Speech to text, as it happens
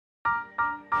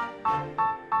Good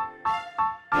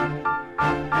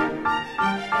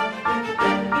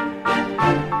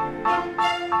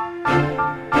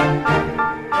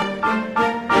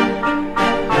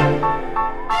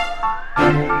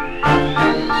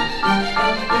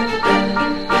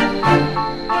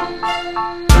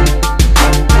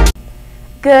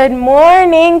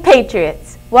morning,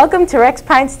 Patriots. Welcome to Rex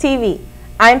Pines TV.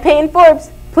 I'm Peyton Forbes.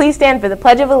 Please stand for the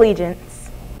Pledge of Allegiance.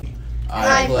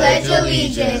 I pledge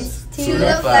allegiance to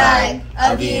the flag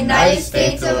of the United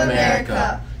States of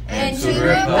America and to the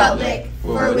republic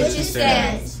for which it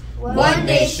stands, one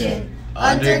nation,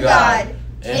 under God,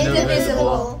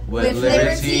 indivisible, with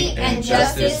liberty and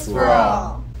justice for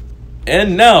all.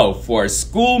 And now for our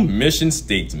school mission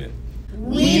statement.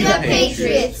 We the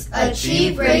Patriots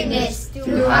achieve greatness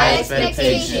through high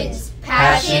expectations,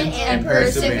 passion, and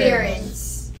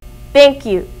perseverance. Thank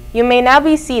you. You may now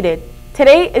be seated.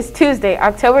 Today is Tuesday,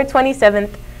 October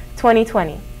 27th,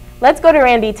 2020. Let's go to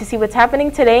Randy to see what's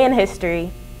happening today in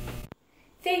history.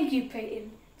 Thank you,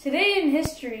 Peyton. Today in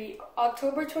history,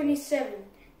 October 27,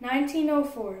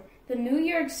 1904, the New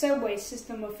York subway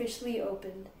system officially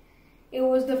opened. It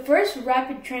was the first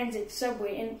rapid transit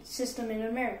subway system in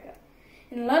America.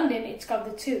 In London, it's called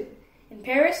the Tube. In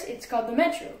Paris, it's called the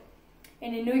Metro.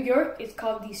 And in New York, it's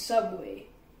called the Subway.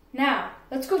 Now,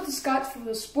 let's go to Scott for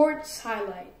the sports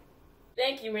highlight.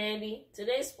 Thank you, Randy.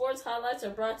 Today's sports highlights are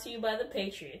brought to you by the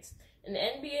Patriots. In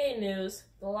NBA news,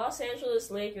 the Los Angeles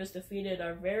Lakers defeated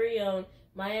our very own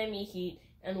Miami Heat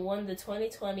and won the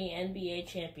 2020 NBA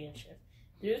championship.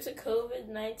 Due to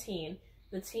COVID-19,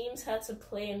 the teams had to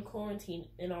play in quarantine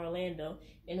in Orlando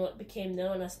in what became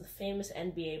known as the famous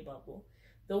NBA bubble.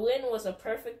 The win was a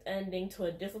perfect ending to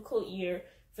a difficult year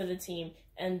for the team,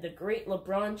 and the great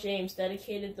LeBron James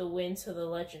dedicated the win to the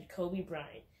legend Kobe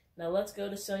Bryant. Now let's go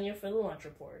to Sonia for the lunch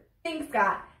report. Thanks,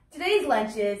 Scott. Today's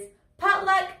lunch is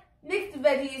potluck, mixed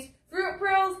veggies, fruit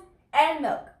pearls, and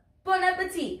milk. Bon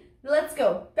appetit. Now let's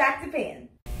go. Back to Pan.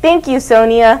 Thank you,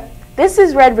 Sonia. This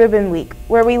is Red Ribbon Week,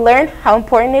 where we learn how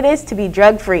important it is to be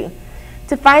drug-free.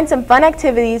 To find some fun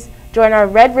activities, join our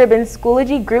Red Ribbon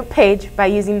Schoology group page by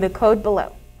using the code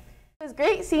below. It was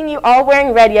great seeing you all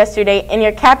wearing red yesterday and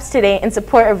your caps today in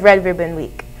support of Red Ribbon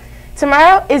Week.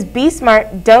 Tomorrow is Be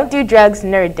Smart, Don't Do Drugs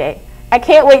Nerd Day. I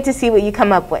can't wait to see what you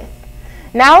come up with.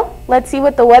 Now, let's see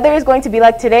what the weather is going to be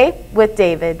like today with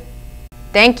David.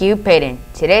 Thank you, Peyton.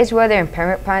 Today's weather in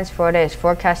Pembroke Pines, Florida is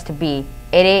forecast to be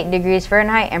 88 degrees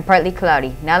Fahrenheit and partly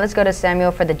cloudy. Now let's go to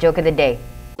Samuel for the joke of the day.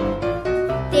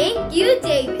 Thank you,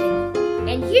 David.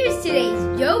 And here's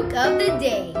today's joke of the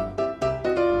day.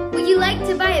 Would you like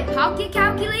to buy a pocket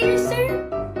calculator, sir?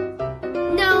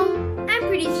 No, I'm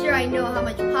pretty sure I know how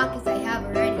much pockets I have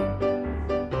already.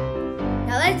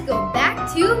 Now let's go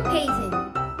back to Peyton.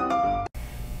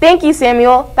 Thank you,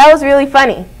 Samuel. That was really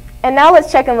funny. And now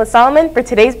let's check in with Solomon for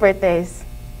today's birthdays.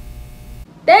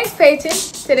 Thanks, Peyton.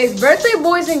 Today's birthday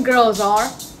boys and girls are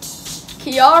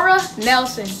Kiara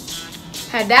Nelson,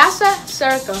 Hadassah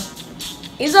Circa,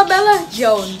 Isabella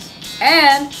Jones,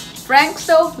 and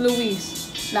Franksto Luis.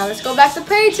 Now let's go back to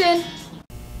Peyton.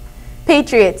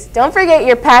 Patriots, don't forget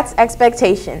your PAT's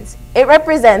expectations. It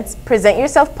represents present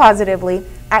yourself positively,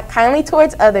 act kindly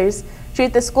towards others,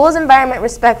 treat the school's environment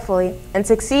respectfully, and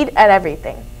succeed at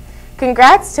everything.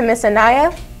 Congrats to Miss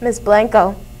Anaya, Miss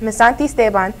Blanco, Miss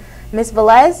Santisteban, Miss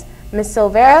Velez, Miss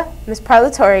Silvera, Miss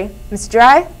Parlatori, Miss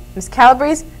Dry, Miss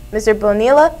Calabrese, Mr.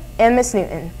 Bonilla, and Miss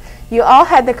Newton. You all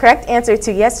had the correct answer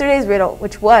to yesterday's riddle,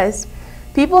 which was,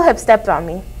 people have stepped on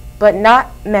me, but not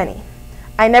many.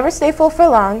 I never stay full for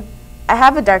long. I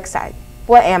have a dark side.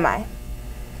 What am I?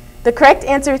 The correct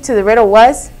answer to the riddle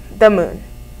was the moon.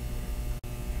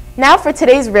 Now for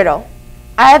today's riddle.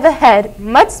 I have a head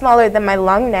much smaller than my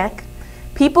long neck.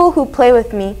 People who play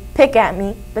with me pick at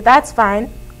me, but that's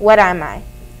fine. What am I?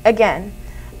 Again,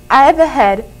 I have a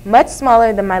head much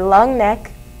smaller than my long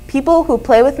neck. People who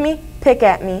play with me pick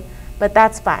at me, but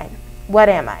that's fine. What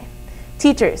am I?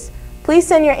 Teachers, please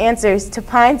send your answers to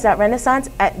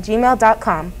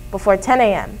pines.renaissance@gmail.com before 10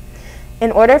 a.m.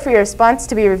 In order for your response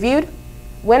to be reviewed,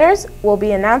 winners will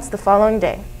be announced the following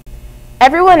day.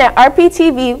 Everyone at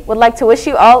RPTV would like to wish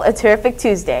you all a terrific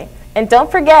Tuesday. And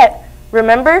don't forget,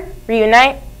 remember,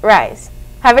 reunite, rise.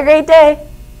 Have a great day.